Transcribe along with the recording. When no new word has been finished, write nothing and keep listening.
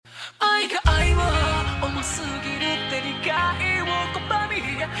重すぎるって理解を拒み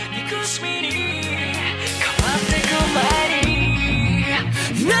憎しみに変わってく前に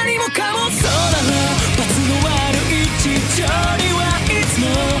何もかもそうだろ罰の悪い地上にはいつも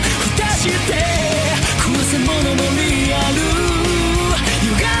蓋して壊せ者のリアル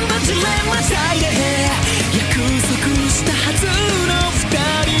歪んだジレンマ体で約束したはずの二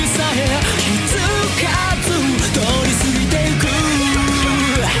人さえ気づかず通り過ぎてゆく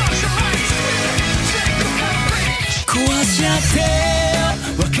壊し合って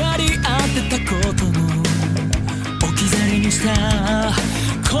分かり合ってたことも置き去りにした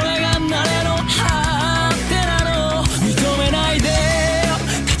これが慣れの果てなの認めないで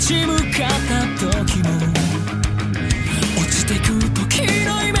立ち向かった時も落ちてく時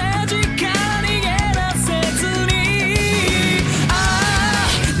のイメージから逃げ出せずにああ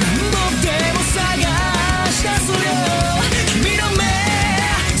何度でも探し出すよ君の目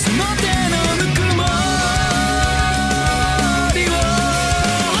その手のぬくもりを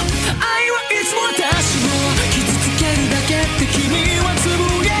愛はいつも私を傷つけるだけって君はつぶ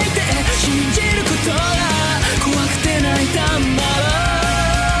やいて信じることが怖くて泣いたんだろ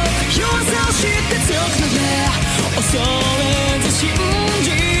う弱さを知って強くなれ恐れず信じ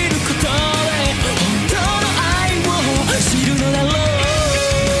ることで本当の愛を知るのだろう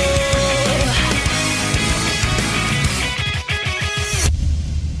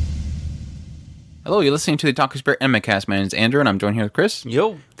Hello, you're listening to the Otaku Spirit Animecast. My name is Andrew, and I'm joined here with Chris.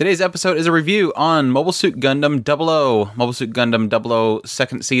 Yo. Today's episode is a review on Mobile Suit Gundam 00, Mobile Suit Gundam 00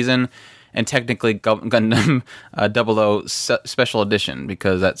 second season, and technically Gundam 00 special edition,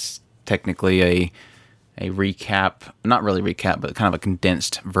 because that's technically a recap, not really recap, but kind of a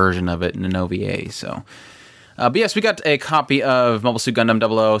condensed version of it in an OVA. So, but yes, we got a copy of Mobile Suit Gundam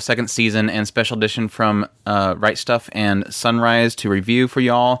 00 second season and special edition from Right Stuf and Sunrise to review for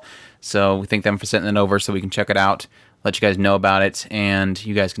y'all. So we thank them for sending it over so we can check it out, let you guys know about it, and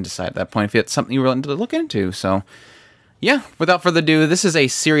you guys can decide at that point if it's something you're willing to look into. So, yeah, without further ado, this is a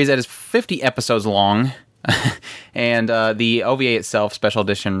series that is 50 episodes long. And the OVA itself, special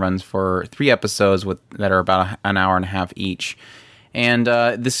edition, runs for 3 episodes that are about an hour and a half each. And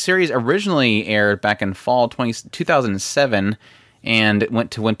this series originally aired back in fall 2007, and it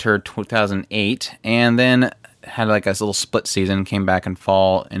went to winter 2008, and then had like a little split season, came back in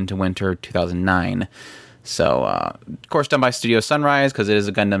fall into winter 2009. So, of course, done by Studio Sunrise, because it is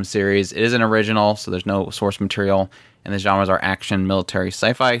a Gundam series. It is an original, so there's no source material, and the genres are action, military,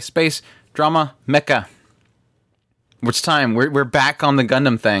 sci-fi, space, drama, mecha. Which time? We're back on the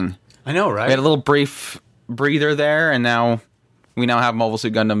Gundam thing. I know, right? We had a little brief breather there, and now we have Mobile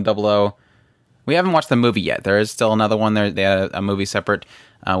Suit Gundam 00. We haven't watched the movie yet. There is still another one there. They had a movie separate.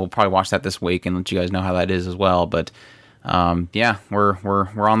 We'll probably watch that this week and let you guys know how that is as well. But yeah, we're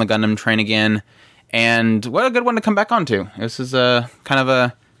on the Gundam train again, and what a good one to come back onto. This is a kind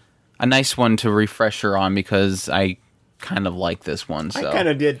of a nice one to refresher on, because I kind of like this one. So. I kind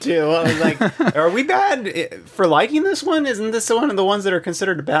of did too. I was like, are we bad for liking this one? Isn't this one of the ones that are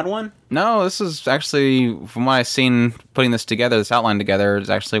considered a bad one? No, this is actually, from what I've seen putting this together, this outline together,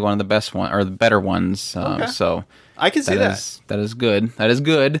 is actually one of the best one or the better ones. Okay. So I can see that. That is good. That is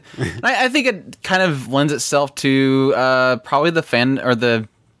good. I think it kind of lends itself to probably the fan or the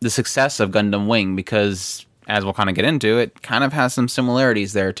success of Gundam Wing, because as we'll kind of get into, it kind of has some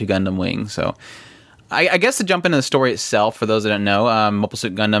similarities there to Gundam Wing. So I guess to jump into the story itself, for those that don't know, Mobile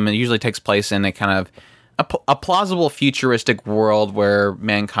Suit Gundam, it usually takes place in a kind of a plausible futuristic world where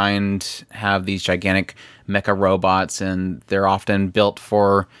mankind have these gigantic mecha robots, and they're often built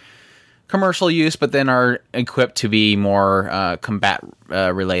for commercial use, but then are equipped to be more combat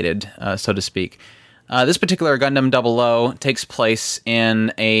related, so to speak. This particular Gundam 00 takes place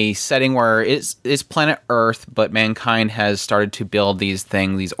in a setting where it's planet Earth, but mankind has started to build these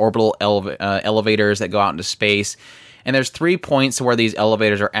orbital elevators that go out into space. And there's 3 points where these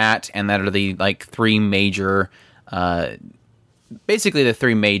elevators are at, and that are the three major, basically the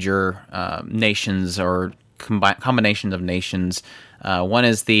 3 major nations or combinations of nations. One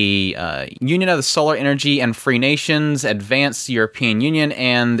is the Union of the Solar Energy and Free Nations, Advanced European Union,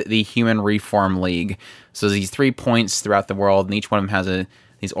 and the Human Reform League. So these 3 points throughout the world, and each one of them has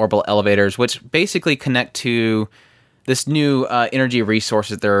these orbital elevators, which basically connect to this new energy resource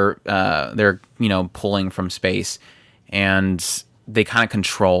that they're pulling from space, and they kind of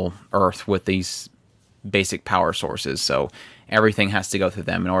control Earth with these basic power sources. So everything has to go through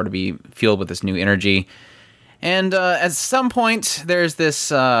them in order to be fueled with this new energy. And at some point, there's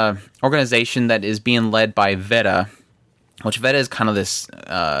this organization that is being led by Veta, which Veta is kind of this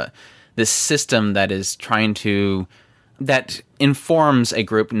system that is trying to that informs a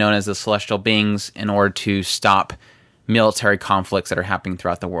group known as the Celestial Beings in order to stop military conflicts that are happening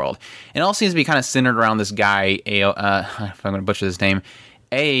throughout the world. And it all seems to be kind of centered around this guy, if I'm going to butcher his name,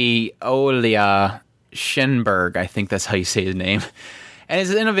 Aolia Shenberg, I think that's how you say his name. And as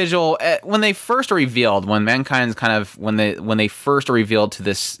an individual, when they first are revealed, when mankind's kind of when they first are revealed to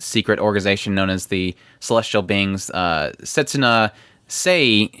this secret organization known as the Celestial Beings, Setsuna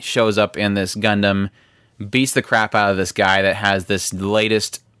Sei shows up in this Gundam, beats the crap out of this guy that has this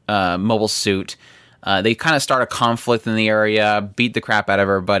latest mobile suit. They kind of start a conflict in the area, beat the crap out of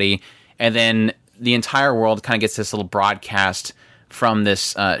everybody, and then the entire world kind of gets this little broadcast from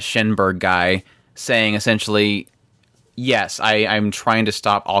this Shenberg guy saying essentially, yes, I'm trying to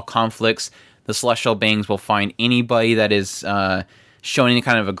stop all conflicts. The Celestial Beings will find anybody that is showing any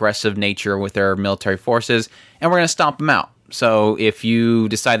kind of aggressive nature with their military forces, and we're going to stomp them out. So if you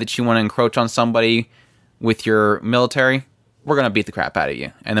decide that you want to encroach on somebody with your military, we're going to beat the crap out of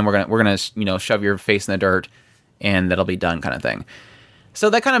you. And then we're going to shove your face in the dirt, and that'll be done kind of thing. So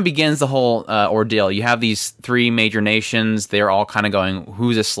that kind of begins the whole ordeal. You have these three major nations. They're all kind of going,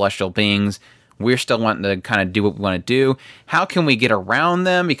 who's the Celestial Beings? We're still wanting to kind of do what we want to do. How can we get around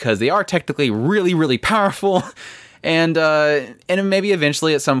them? Because they are technically really, really powerful. And maybe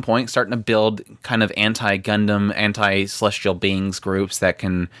eventually at some point starting to build kind of anti-Gundam, anti-Celestial Beings groups that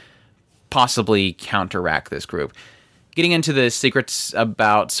can possibly counteract this group. Getting into the secrets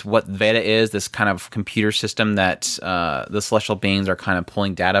about what Veda is, this kind of computer system that the Celestial Beings are kind of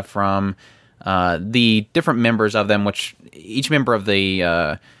pulling data from. The different members of them, which each member of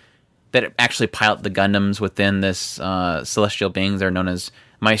the... that actually pilot the Gundams within this Celestial Beings. They're known as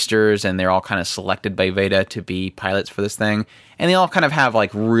Meisters, and they're all kind of selected by Veda to be pilots for this thing. And they all kind of have like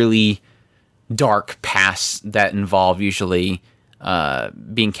really dark pasts that involve usually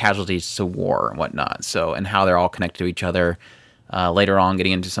being casualties to war and whatnot. So, and how they're all connected to each other. Later on,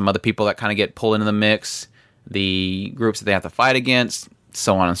 getting into some other people that kind of get pulled into the mix, the groups that they have to fight against,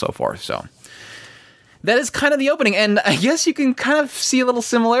 so on and so forth. So that is kind of the opening, and I guess you can kind of see a little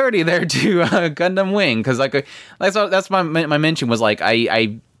similarity there to Gundam Wing, because that's my mention was like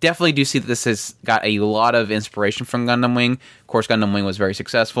I definitely do see that this has got a lot of inspiration from Gundam Wing. Of course, Gundam Wing was very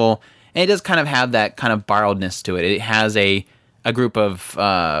successful, and it does kind of have that kind of borrowedness to it. It has a group of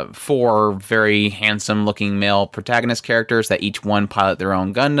 4 very handsome-looking male protagonist characters that each one pilot their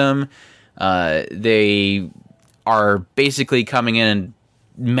own Gundam. They are basically coming in and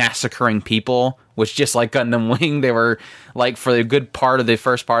massacring people, which just like Gundam Wing, they were like for the good part of the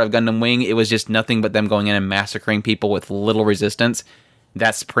first part of Gundam Wing, it was just nothing but them going in and massacring people with little resistance.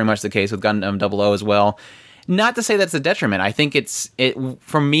 That's pretty much the case with Gundam 00 as well. Not to say that's a detriment. I think it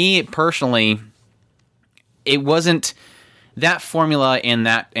for me personally, it wasn't that formula in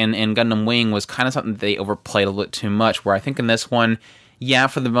Gundam Wing was kind of something that they overplayed a little too much, where I think in this one, yeah,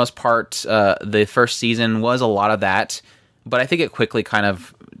 for the most part, the first season was a lot of that, but I think it quickly kind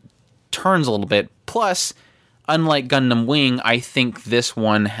of turns a little bit. Plus, unlike Gundam Wing, I think this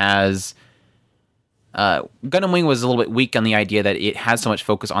one has... Gundam Wing was a little bit weak on the idea that it had so much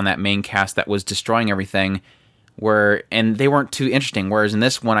focus on that main cast that was destroying everything, and they weren't too interesting. Whereas in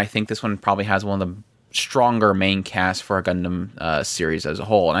this one, I think this one probably has one of the stronger main cast for a Gundam series as a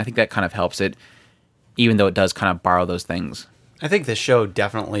whole, and I think that kind of helps it, even though it does kind of borrow those things. I think the show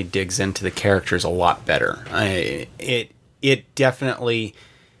definitely digs into the characters a lot better. It definitely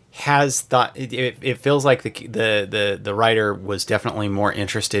has thought. It feels like the writer was definitely more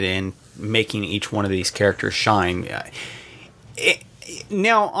interested in making each one of these characters shine.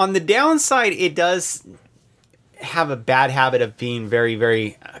 Now, on the downside, it does have a bad habit of being very,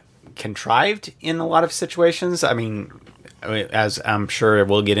 very contrived in a lot of situations. I mean, as I'm sure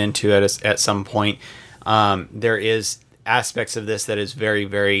we'll get into it at some point, there is aspects of this that is very,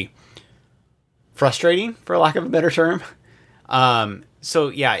 very frustrating, for lack of a better term. So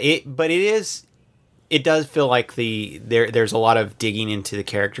yeah, it does feel like there's a lot of digging into the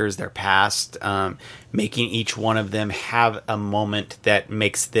characters, their past, making each one of them have a moment that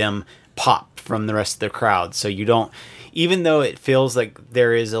makes them pop from the rest of the crowd. So you don't, even though it feels like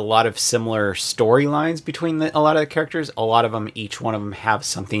there is a lot of similar storylines between a lot of the characters, a lot of them, each one of them have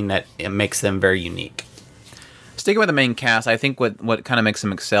something that it makes them very unique. Sticking with the main cast, I think what kind of makes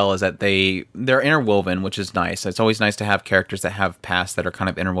them excel is that they're interwoven, which is nice. It's always nice to have characters that have pasts that are kind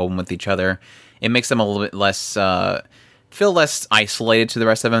of interwoven with each other. It makes them a little bit less feel less isolated to the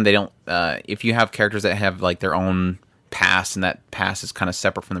rest of them. They don't. If you have characters that have like their own past, and that past is kind of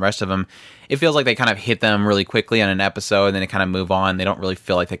separate from the rest of them, it feels like they kind of hit them really quickly on an episode, and then they kind of move on. They don't really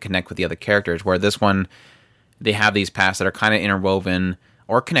feel like they connect with the other characters. Where this one, they have these pasts that are kind of interwoven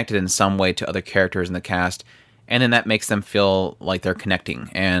or connected in some way to other characters in the cast. and then that makes them feel like they're connecting,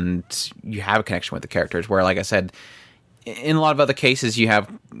 and you have a connection with the characters. Where, like I said, in a lot of other cases, you have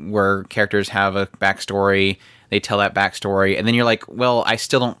where characters have a backstory, they tell that backstory, and then you're like, well, I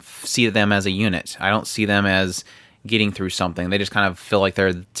still don't see them as a unit. I don't see them as getting through something. They just kind of feel like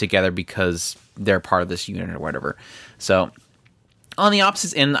they're together because they're part of this unit or whatever. So on the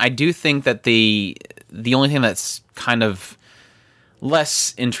opposite end, I do think that the only thing that's kind of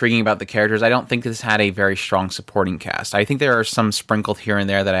less intriguing about the characters, I don't think this had a very strong supporting cast. I think there are some sprinkled here and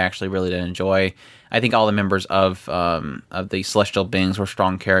there that I actually really did enjoy. I think all the members of the Celestial Beings were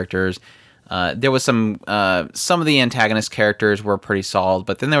strong characters. There was some of the antagonist characters were pretty solid,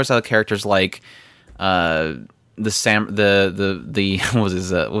 but then there was other characters like what was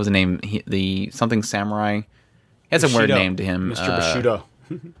his name? The something samurai. He has a weird name to him. Mr. Bushido.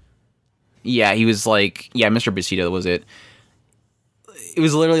 Yeah, he was like, Mr. Bushido was it. It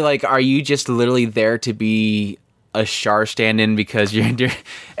was literally like, are you just literally there to be a Char stand-in because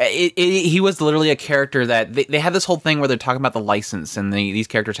he was literally a character that they had this whole thing where they're talking about the license, and these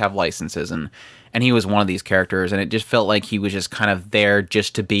characters have licenses, and he was one of these characters, and it just felt like he was just kind of there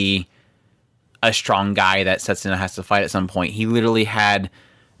just to be a strong guy that Setsuna has to fight at some point. He literally had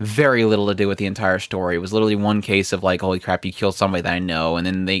very little to do with the entire story. It was literally one case of like, holy crap, you killed somebody that I know, and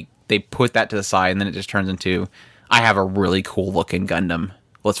then they put that to the side, and then it just turns into, I have a really cool looking Gundam.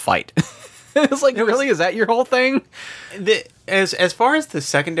 Let's fight. It's like, really? Is that your whole thing? As far as the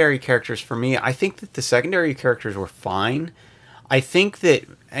secondary characters, for me, I think that the secondary characters were fine. I think that,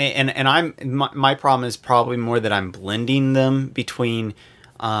 my problem is probably more that I'm blending them between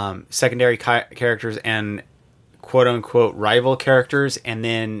secondary characters and quote unquote rival characters, and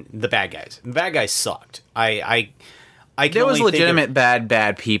then the bad guys. The bad guys sucked. There was legitimate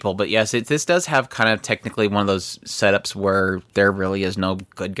bad people, but yes, this does have kind of technically one of those setups where there really is no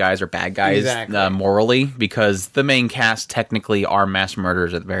good guys or bad guys exactly. Morally, because the main cast technically are mass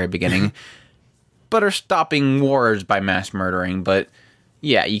murderers at the very beginning, but are stopping wars by mass murdering. But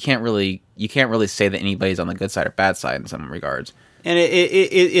yeah, you can't really say that anybody's on the good side or bad side in some regards. And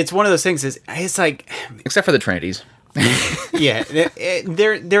it's one of those things. It's like, except for the Trinities. Yeah,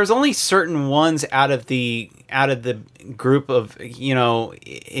 there's only certain ones out of the group of,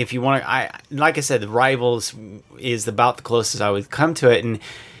 if you want to, like I said, the rivals is about the closest I would come to it, and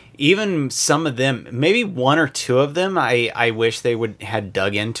even some of them, maybe one or two of them, I wish they had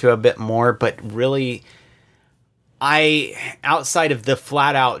dug into a bit more, but really, outside of the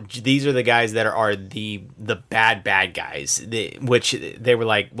flat out, these are the guys that are the bad guys, which they were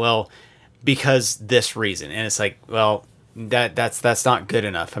like, well, because this reason, and it's like, well, that's not good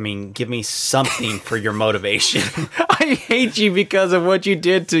enough. I mean, give me something for your motivation. I hate you because of what you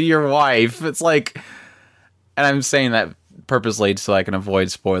did to your wife. It's like, and I'm saying that purposely so I can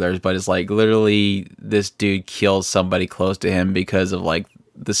avoid spoilers, but it's like literally this dude kills somebody close to him because of like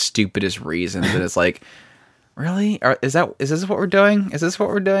the stupidest reasons, and it's like, really? Is this what we're doing? Is this what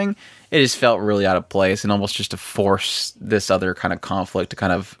we're doing? It just felt really out of place, and almost just to force this other kind of conflict to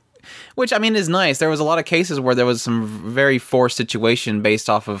kind of, which I mean is nice. There was a lot of cases where there was some very forced situation based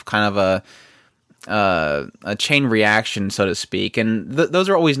off of kind of a chain reaction, so to speak, and those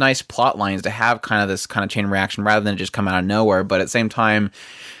are always nice plot lines to have, kind of this kind of chain reaction rather than just come out of nowhere. But at the same time,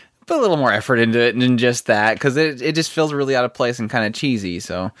 put a little more effort into it than just that, because it just feels really out of place and kind of cheesy.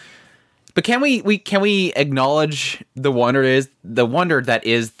 So, but can we acknowledge the wonder that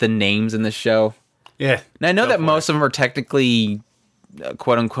is the names in this show? Yeah, and I know that most of them are technically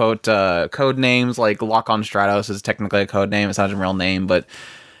quote unquote code names. Like Lock-On Stratos is technically a code name. It's not a real name, but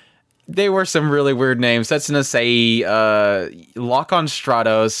they were some really weird names. Setsuna Sei, Lock-On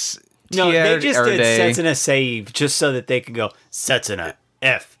Stratos. No, they just did Setsuna Sei just so that they could go Setsuna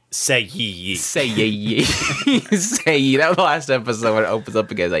F Sei Yi. Say ye ye. Say ye. That was the last episode when it opens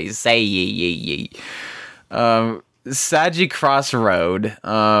up again. Like say ye ye. Saji Crossroad,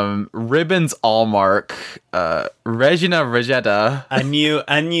 Ribbons Allmark, Regina Regetta. A new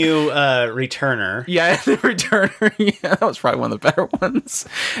returner. Yeah, the returner. Yeah, that was probably one of the better ones.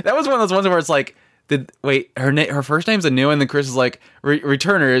 That was one of those ones where it's like, her first name's a new, and then Chris is like,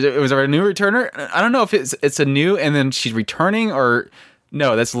 returner. Was there a new returner? I don't know if it's a new, and then she's returning, or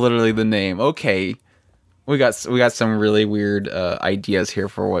no, that's literally the name. Okay. We got some really weird ideas here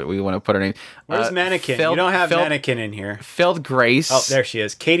for what we want to put her name. Where's Mannequin? You don't have Mannequin in here. Feld Grace. Oh, there she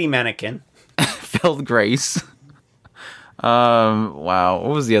is. Katie Mannequin. Feld Grace. Wow.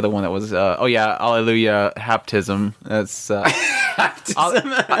 What was the other one that was? Oh yeah, Alleluia Haptism. That's Alleluia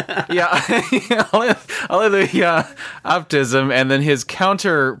Haptism, and then his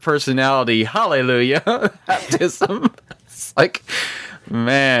counter personality, Hallelujah Haptism. It's like,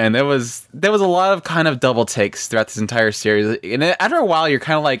 Man, there was a lot of kind of double takes throughout this entire series, and after a while, you're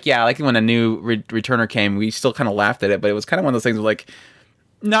kind of like, yeah, like when a new returner came, we still kind of laughed at it, but it was kind of one of those things where, like,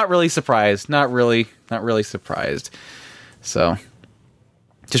 not really surprised, not really surprised. So,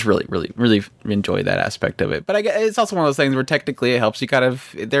 just really enjoy that aspect of it. But I guess it's also one of those things where technically it helps you kind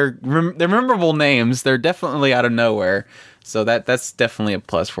of they're memorable names. They're definitely out of nowhere. So that's definitely a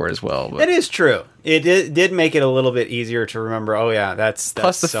plus for it as well. But it is true. It did make it a little bit easier to remember. Oh yeah, that's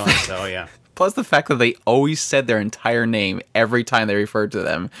so and so. Yeah. Plus the fact that they always said their entire name every time they referred to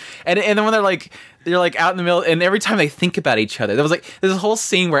them, and then when they're like out in the middle, and every time they think about each other, there was like there's a whole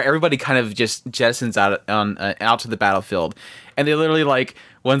scene where everybody kind of just jettisons out to the battlefield, and they literally like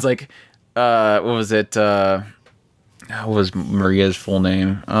one's like what was it? What was Maria's full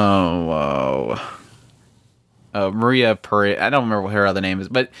name? Oh wow. Maria Perez, I don't remember what her other name is,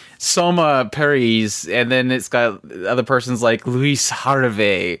 but Soma Perez, and then it's got the other person's like Luis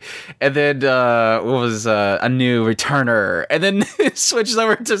Harvey, and then what was a new returner, and then it switches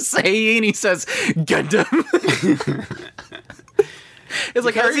over to saying he says Gundam. It's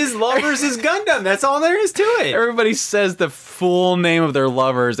like because his lovers is Gundam. That's all there is to it. Everybody says the full name of their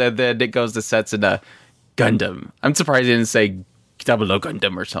lovers, and then it goes to Setsuna Gundam. I'm surprised he didn't say Double O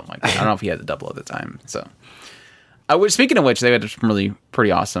Gundam or something like that. I don't know if he had the double at the time, so. Speaking of which, they had some really pretty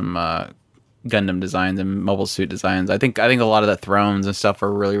awesome Gundam designs and mobile suit designs. I think a lot of the thrones and stuff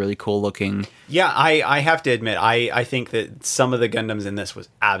are really cool looking. Yeah, I have to admit, I think that some of the Gundams in this was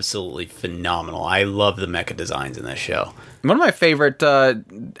absolutely phenomenal. I love the mecha designs in this show. One of my favorite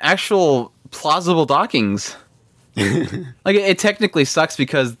actual plausible dockings. Like it technically sucks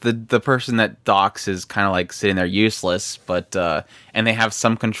because the person that docks is kind of like sitting there useless, but and they have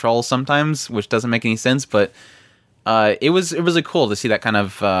some control sometimes, which doesn't make any sense, but. It was really cool to see that kind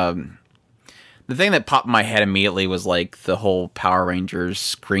of the thing that popped in my head immediately was like the whole Power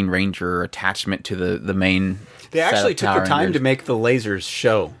Rangers Green Ranger attachment to the main. They actually took the time to make the lasers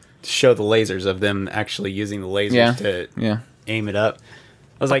show the lasers of them actually using the lasers to aim it up.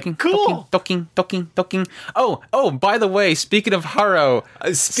 I was like, cool. Docking. Oh, by the way, speaking of Haro,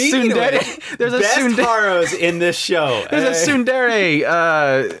 speaking of it, there's best Haros in this show. There's a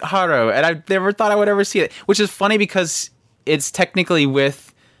Tsundere Haro, and I never thought I would ever see it, which is funny because it's technically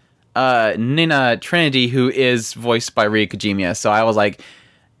with Nina Trinity, who is voiced by Rie Kojima. So I was like,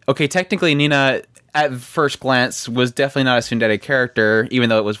 okay, technically Nina, at first glance, was definitely not a Tsundere character, even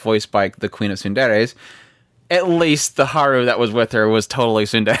though it was voiced by the Queen of Tsunderes. At least the Haru that was with her was totally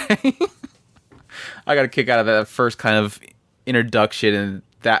Tsundere. I got a kick out of that first kind of introduction, and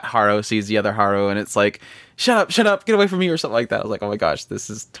that Haru sees the other Haru, and it's like, shut up, get away from me, or something like that. I was like, oh my gosh, this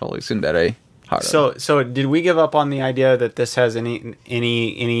is totally Tsundere Haru. So did we give up on the idea that this has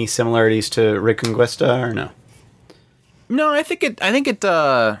any similarities to Reconquista, or no? No, I think it.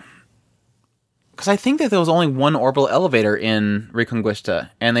 Because I think that there was only one orbital elevator in Reconquista,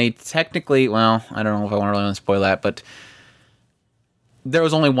 and they technically, well, I don't know if I want to really spoil that, but there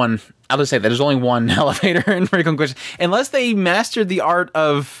was only one. I'll just say that there's only one elevator in Reconquista, unless they mastered the art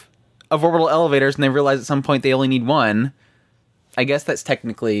of orbital elevators and they realized at some point they only need one. I guess that's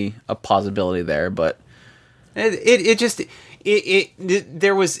technically a possibility there, but there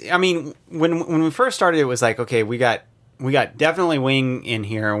was. I mean, when we first started, it was like, okay, we got definitely Wing in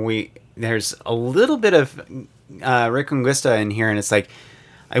here, and there's a little bit of Reconquista in here, and it's like,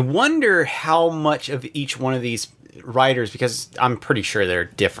 I wonder how much of each one of these writers, because I'm pretty sure they're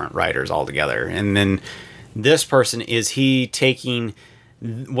different writers altogether, and then this person, is he taking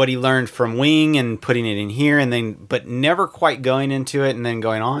what he learned from Wing and putting it in here, and then but never quite going into it and then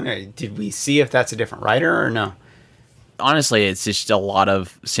going on? Or did we see if that's a different writer or no? Honestly, it's just a lot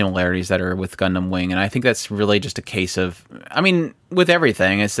of similarities that are with Gundam Wing, and I think that's really just a case of, I mean, with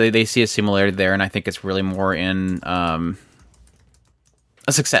everything, it's they see a similarity there, and I think it's really more in a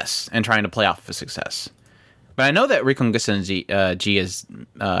success and trying to play off of a success. But I know that Reconquista G is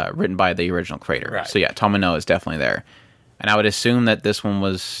written by the original creator, right. So yeah, Tomino is definitely there, and I would assume that this one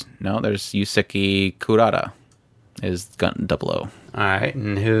was there's Yusuke Kurata is Gundam 00. All right,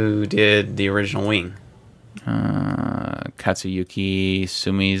 and who did the original Wing? Katsuyuki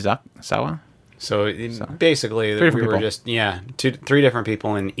Sumizawa. So basically, we were just three different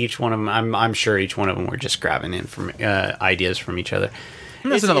people, and each one of them, I'm sure each one of them were just grabbing in from ideas from each other.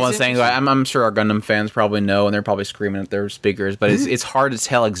 That's another one thing. I'm sure our Gundam fans probably know, and they're probably screaming at their speakers. But it's hard to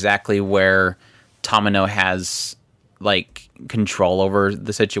tell exactly where Tomino has like control over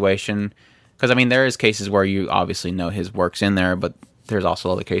the situation, because I mean there is cases where you obviously know his work's in there, but there's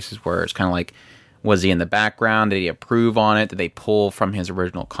also other cases where it's kind of like, was he in the background? Did he approve on it? Did they pull from his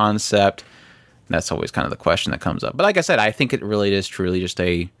original concept? that's always kind of the question that comes up. But like I said, I think it really is truly just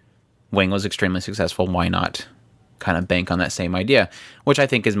Wing was extremely successful. Why not kind of bank on that same idea, which I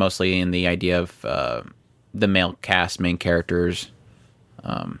think is mostly in the idea of the male cast, main characters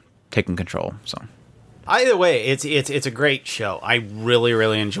taking control. So either way, it's a great show. I really,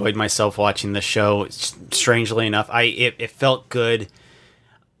 really enjoyed myself watching the show. Strangely enough, it felt good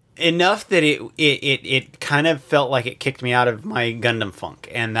enough that it kind of felt like it kicked me out of my Gundam funk,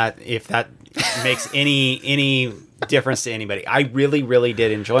 and that if that makes any difference to anybody, I really, really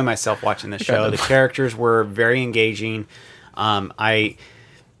did enjoy myself watching the show. The characters were very engaging.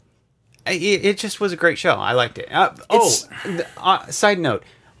 It just was a great show. I liked it. Side note,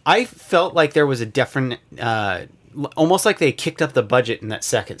 I felt like there was a different, almost like they kicked up the budget in that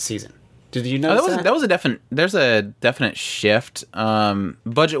second season. Did you notice that? That was a definite. There's a definite shift.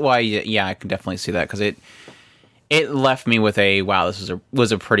 Budget wise, yeah, I can definitely see that because it left me with a wow. This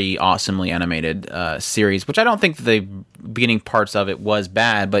was a pretty awesomely animated series, which I don't think the beginning parts of it was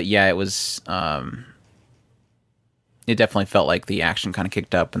bad, but yeah, it was. It definitely felt like the action kind of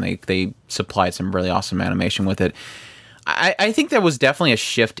kicked up, and they supplied some really awesome animation with it. I think there was definitely a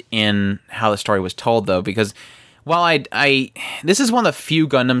shift in how the story was told, though, because while this is one of the few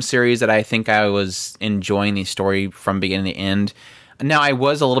Gundam series that I think I was enjoying the story from beginning to end. Now, I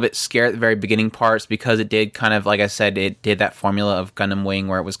was a little bit scared at the very beginning parts because it did kind of, like I said, it did that formula of Gundam Wing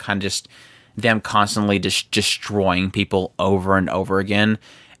where it was kind of just them constantly just destroying people over and over again.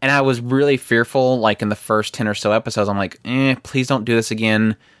 And I was really fearful, like in the first 10 or so episodes, I'm like, please don't do this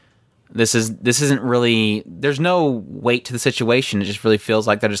again. This isn't really, there's no weight to the situation. It just really feels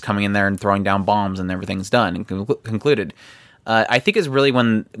like they're just coming in there and throwing down bombs and everything's done and concluded. I think it's really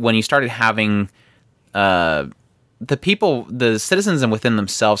when you started having the citizens and within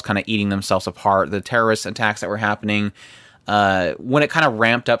themselves kind of eating themselves apart, the terrorist attacks that were happening, when it kind of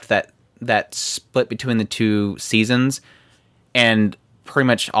ramped up to that split between the two seasons, and pretty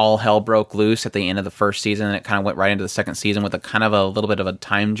much all hell broke loose at the end of the first season, and it kind of went right into the second season with a kind of a little bit of a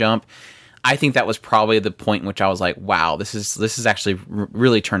time jump. I think that was probably the point in which I was like, wow, this is actually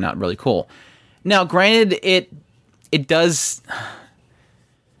really turned out really cool. Now, granted, it does.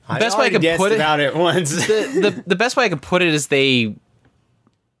 The best way I can put it about it once. the best way I can put it is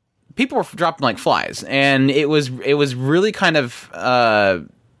people were dropping like flies, and it was really kind of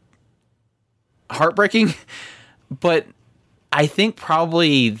heartbreaking, but I think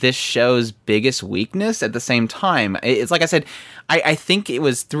probably this show's biggest weakness at the same time. It's like I said, I think it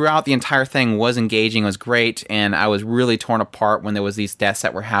was throughout the entire thing was engaging, was great, and I was really torn apart when there was these deaths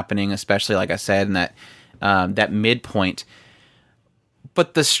that were happening, especially like I said in that midpoint.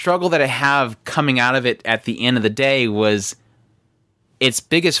 But the struggle that I have coming out of it at the end of the day was its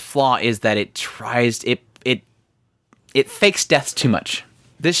biggest flaw is that it fakes deaths too much.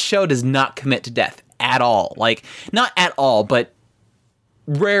 This show does not commit to death at all. Like, not at all, but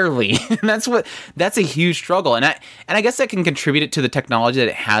rarely. That's a huge struggle. And I guess that can contribute it to the technology that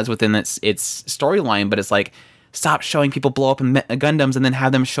it has within its storyline, but it's like, stop showing people blow up in Gundams and then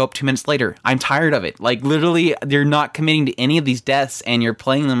have them show up 2 minutes later. I'm tired of it. Like, literally, you're not committing to any of these deaths and you're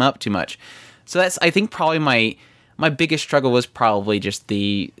playing them up too much. So that's, I think, probably my biggest struggle was probably just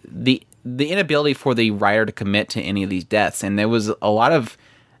the inability for the writer to commit to any of these deaths. And there was a lot of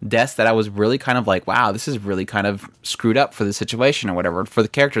deaths that I was really kind of like, wow, this is really kind of screwed up for the situation or whatever, for the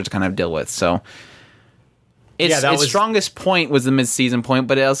characters to kind of deal with. So its strongest point was the mid-season point,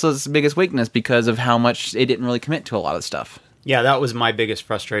 but it also its biggest weakness because of how much it didn't really commit to a lot of stuff. Yeah, that was my biggest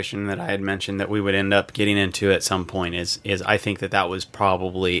frustration that I had mentioned that we would end up getting into at some point is I think that was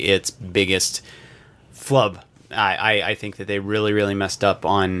probably its biggest flub. I think that they really, really messed up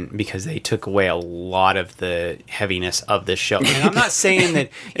on because they took away a lot of the heaviness of this show. And I'm not saying that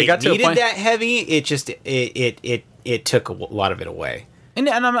it needed that heavy. It just it took a lot of it away. And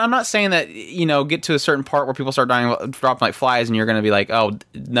I'm not saying that, get to a certain part where people start dying, dropping like flies, and you're going to be like, oh,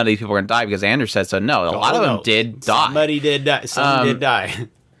 none of these people are going to die because Andrew said so. No, a lot of them did die. Somebody did die. Someone did die.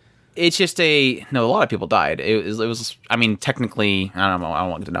 It's just a lot of people died. It was. I mean, technically, I don't know. I don't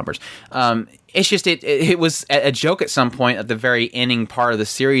want to get the numbers. It's just it was a joke at some point at the very ending part of the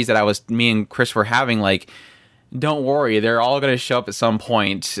series that me and Chris were having. Like, don't worry, they're all going to show up at some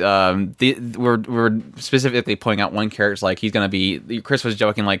point. We're specifically pointing out one character's like he's going to be. Chris was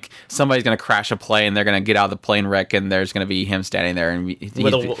joking like somebody's going to crash a plane, and they're going to get out of the plane wreck, and there's going to be him standing there and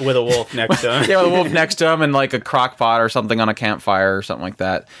with a wolf next to him. Yeah, with a wolf next to him, and like a crock pot or something on a campfire or something like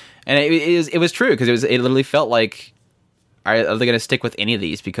that. And it was true because it literally felt like, are they going to stick with any of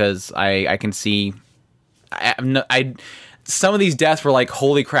these? Because I can see, some of these deaths were like,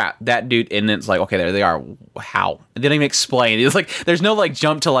 holy crap, that dude, and it's like, okay, there they are. How? It didn't even explain. It's like there's no like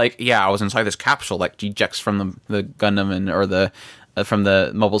jump to like, yeah, I was inside this capsule, like ejects from the Gundam and or the from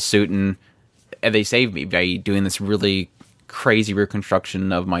the mobile suit, and they saved me by doing this really crazy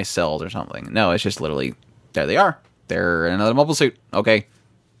reconstruction of my cells or something. No, it's just literally there they are. They're in another mobile suit. Okay.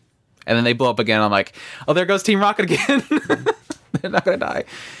 And then they blow up again. I'm like, oh, there goes Team Rocket again. They're not gonna die.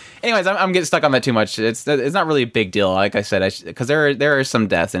 Anyways, I'm getting stuck on that too much. It's not really a big deal, like I said, because there are some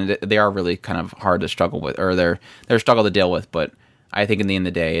deaths and they are really kind of hard to struggle with, or they're a struggle to deal with. But I think in the end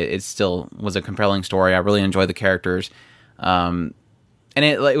of the day, it still was a compelling story. I really enjoyed the characters, and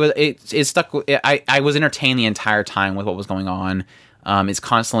it stuck. I was entertained the entire time with what was going on. It's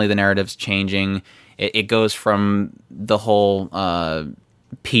constantly the narrative's changing. It goes from the whole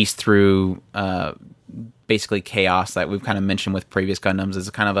piece through basically chaos that we've kind of mentioned with previous Gundams is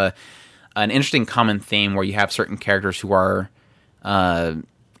kind of an interesting common theme where you have certain characters who are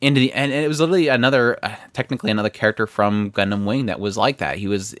into the, and it was literally technically another character from Gundam Wing that was like that.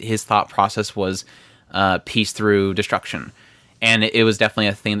 His thought process was peace through destruction, and it was definitely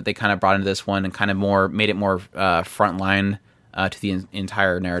a theme that they kind of brought into this one and kind of made it more frontline to the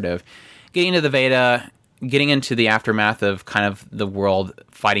entire narrative. Getting into the Veda, getting into the aftermath of kind of the world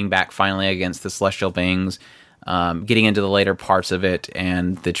fighting back finally against the celestial beings, getting into the later parts of it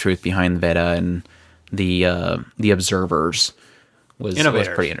and the truth behind the Veda and the observers was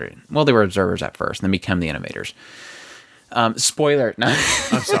pretty interesting. Well, they were observers at first and then became the innovators. Spoiler. No.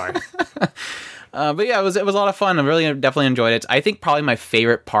 I'm sorry. But yeah, it was a lot of fun. I definitely enjoyed it. I think probably my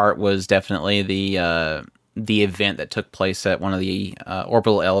favorite part was definitely the event that took place at one of the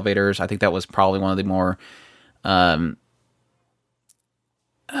orbital elevators. I think that was probably one of the more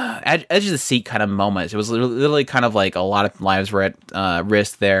edge of the seat kind of moments. It was literally kind of like a lot of lives were at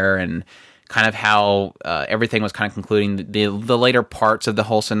risk there, and kind of how everything was kind of concluding. The later parts of the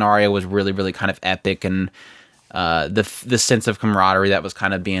whole scenario was really, really kind of epic, and the sense of camaraderie that was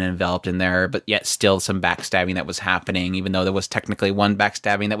kind of being enveloped in there, but yet still some backstabbing that was happening, even though there was technically one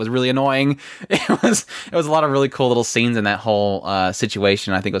backstabbing that was really annoying. It was a lot of really cool little scenes in that whole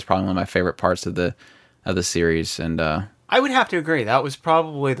situation. I think it was probably one of my favorite parts of the series, and I would have to agree. That was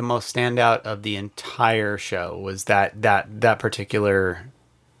probably the most standout of the entire show, was that particular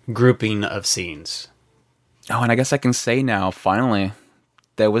grouping of scenes. Oh, and I guess I can say now, finally,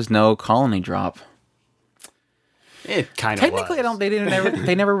 there was no colony drop. It kind of technically was.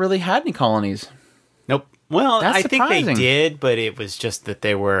 They never really had any colonies. Nope. Well, That's I surprising. think they did, but it was just that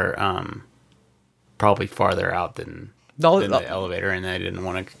they were probably farther out than the elevator, and they didn't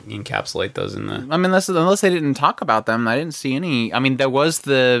want to encapsulate those in the. I mean, unless they didn't talk about them, I didn't see any. I mean, there was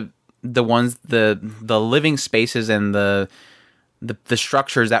the ones, the living spaces and the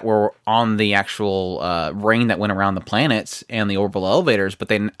structures that were on the actual ring that went around the planets and the orbital elevators,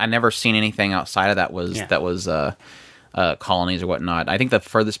 but I never seen anything outside of that was colonies or whatnot. I think the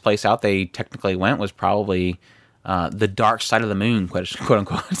furthest place out they technically went was probably the dark side of the moon, quote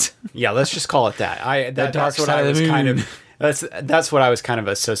unquote. Yeah, let's just call it that. That's what I was kind of. That's what I was kind of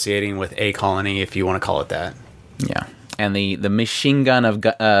associating with a colony, if you want to call it that. Yeah. And the machine gun of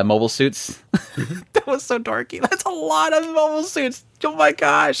mobile suits. That was so dorky. That's a lot of mobile suits. Oh my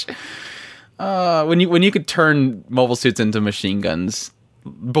gosh. When you could turn mobile suits into machine guns,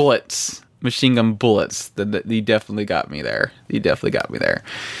 machine gun bullets, you definitely got me there.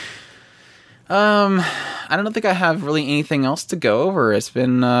 I don't think I have really anything else to go over. It's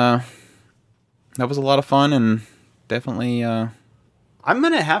been that was a lot of fun, and definitely I'm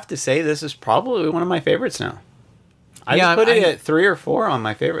gonna have to say this is probably one of my favorites now. I put it at 3 or 4 on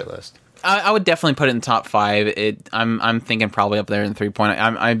my favorite list. I would definitely put it in top 5. I'm thinking probably up there in 3 point.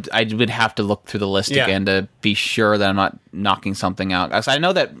 I would have to look through the list again to be sure that I'm not knocking something out. I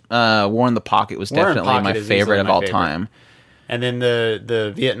know that War in the Pocket was definitely my favorite of all time. And then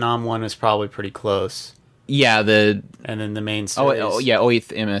the Vietnam one is probably pretty close. Yeah, and then the main series. Oh yeah,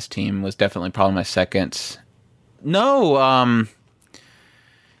 8th MS Team was definitely probably my second. No,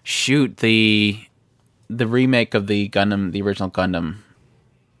 shoot, the remake of the Gundam, the original Gundam.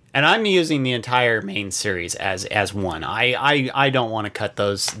 And I'm using the entire main series as one. I don't want to cut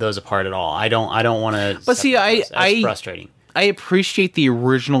those apart at all. I don't want to. But see, that's frustrating. I appreciate the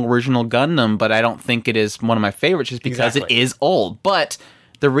original Gundam, but I don't think it is one of my favorites just because it is old. But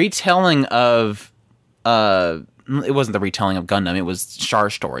the retelling of it wasn't the retelling of Gundam. It was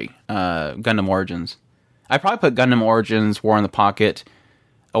Char's story, Gundam Origins. I probably put Gundam Origins, War in the Pocket,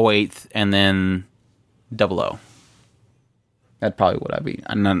 08th, and then 00. That'd probably what I'd be.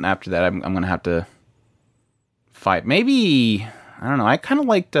 And then after that, I'm going to have to fight. Maybe, I don't know. I kind of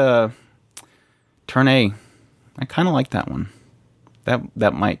liked Turn A. I kind of like that one.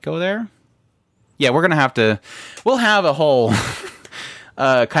 That might go there. Yeah, we're gonna we'll have a whole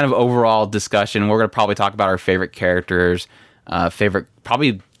kind of overall discussion. We're gonna probably talk about our favorite characters,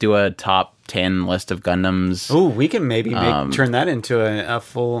 probably do a top 10 list of Gundams. Oh, we can maybe turn that into a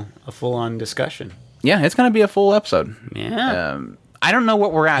full on discussion. Yeah, it's gonna be a full episode. Yeah. I don't know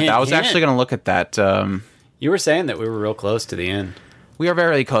what we're at. Hint, I was hint. actually gonna look at that. You were saying that we were real close to the end. We are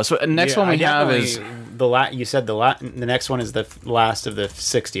very close. So the next one we have is you said the next one is the last of the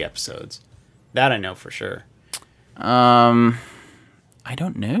 60 episodes. That I know for sure. I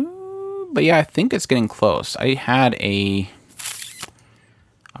don't know, but yeah, I think it's getting close. I had a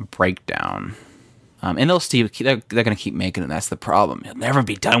breakdown, and they're going to keep making it. That's the problem. You'll never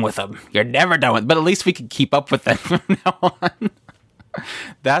be done with them. You're never done with. But at least we can keep up with them from now on.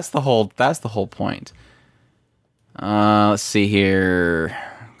 That's the whole point. Let's see here.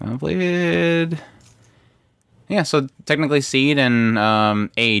 Completed. Yeah, so technically seed and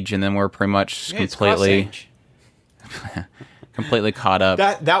age, and then we're pretty much completely caught up.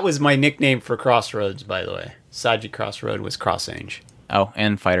 That was my nickname for Crossroads, by the way. Saji Crossroad was Cross Age. Oh,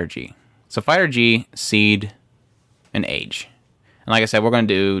 and Fighter G. So Fighter G, seed, and age. And like I said, we're going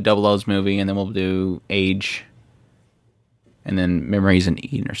to do Double O's movie, and then we'll do age, and then Memories and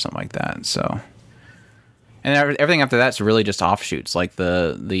Eden or something like that. So, and everything after that's really just offshoots, like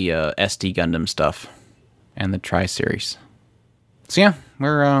the SD Gundam stuff. And the Tri-Series. So yeah,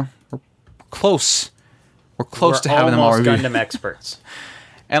 we're close. We're close to having them all reviewed. Gundam experts.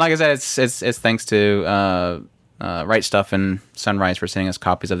 And like I said, it's thanks to Right Stuf and Sunrise for sending us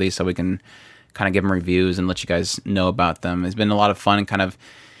copies of these, so we can kind of give them reviews and let you guys know about them. It's been a lot of fun and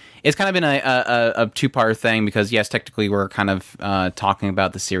it's kind of been a two-part thing because yes, technically we're kind of talking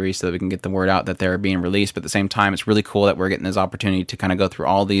about the series so that we can get the word out that they're being released, but at the same time, it's really cool that we're getting this opportunity to kind of go through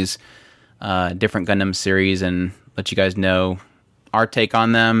all these different Gundam series and let you guys know our take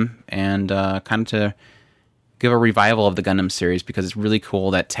on them and kind of to give a revival of the Gundam series because it's really cool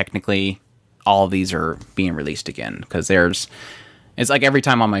that technically all of these are being released again because it's like every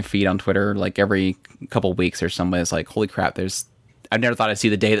time on my feed on Twitter, like every couple weeks there's somebody that's like, holy crap, I've never thought I'd see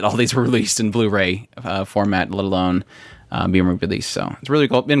the day that all these were released in Blu-ray format, let alone being released. So it's really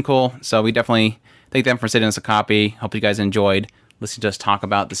cool, been cool. So we definitely thank them for sending us a copy. Hope you guys enjoyed listening to us talk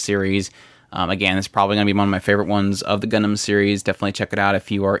about the series. Again, it's probably going to be one of my favorite ones of the Gundam series. Definitely check it out if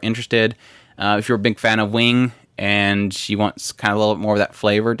you are interested. If you're a big fan of Wing and you want kind of a little bit more of that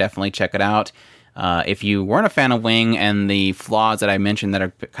flavor, definitely check it out. If you weren't a fan of Wing and the flaws that I mentioned that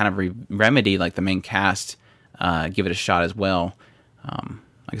are kind of remedied, like the main cast, give it a shot as well.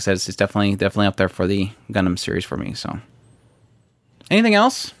 Like I said, it's definitely up there for the Gundam series for me. So, anything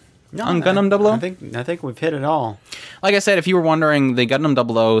else? No, on Gundam 00? I think we've hit it all. Like I said, if you were wondering, the Gundam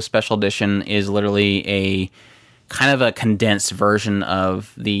 00 Special Edition is literally a kind of a condensed version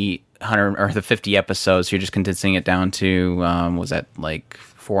of the 100 or the 50 episodes. You're just condensing it down to was that like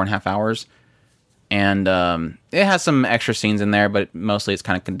 4.5 hours? And it has some extra scenes in there, but mostly it's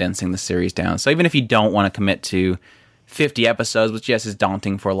kind of condensing the series down. So even if you don't want to commit to 50 episodes, which yes is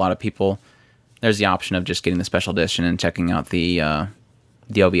daunting for a lot of people, there's the option of just getting the Special Edition and checking out the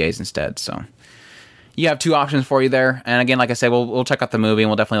OVAs instead. So you have two options for you there. And again, like I said, we'll check out the movie and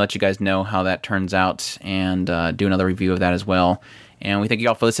we'll definitely let you guys know how that turns out and do another review of that as well. And we thank you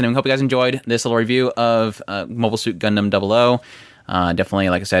all for listening. We hope you guys enjoyed this little review of Mobile Suit Gundam 00. Definitely,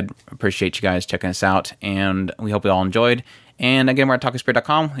 like I said, appreciate you guys checking us out, and we hope you all enjoyed. And again, we're at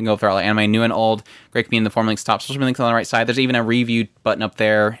OtakuSpirit.com. You can go for all the anime, new and old. Great community, the forum links, top social media links on the right side. There's even a review button up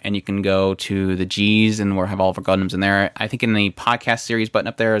there, and you can go to the G's, and we'll have all of our Gundams in there. I think in the podcast series button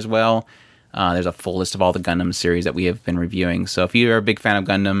up there as well, there's a full list of all the Gundam series that we have been reviewing. So if you're a big fan of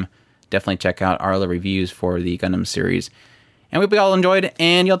Gundam, definitely check out our other reviews for the Gundam series. And we hope you all enjoyed,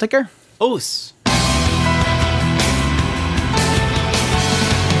 and y'all take care. Oos!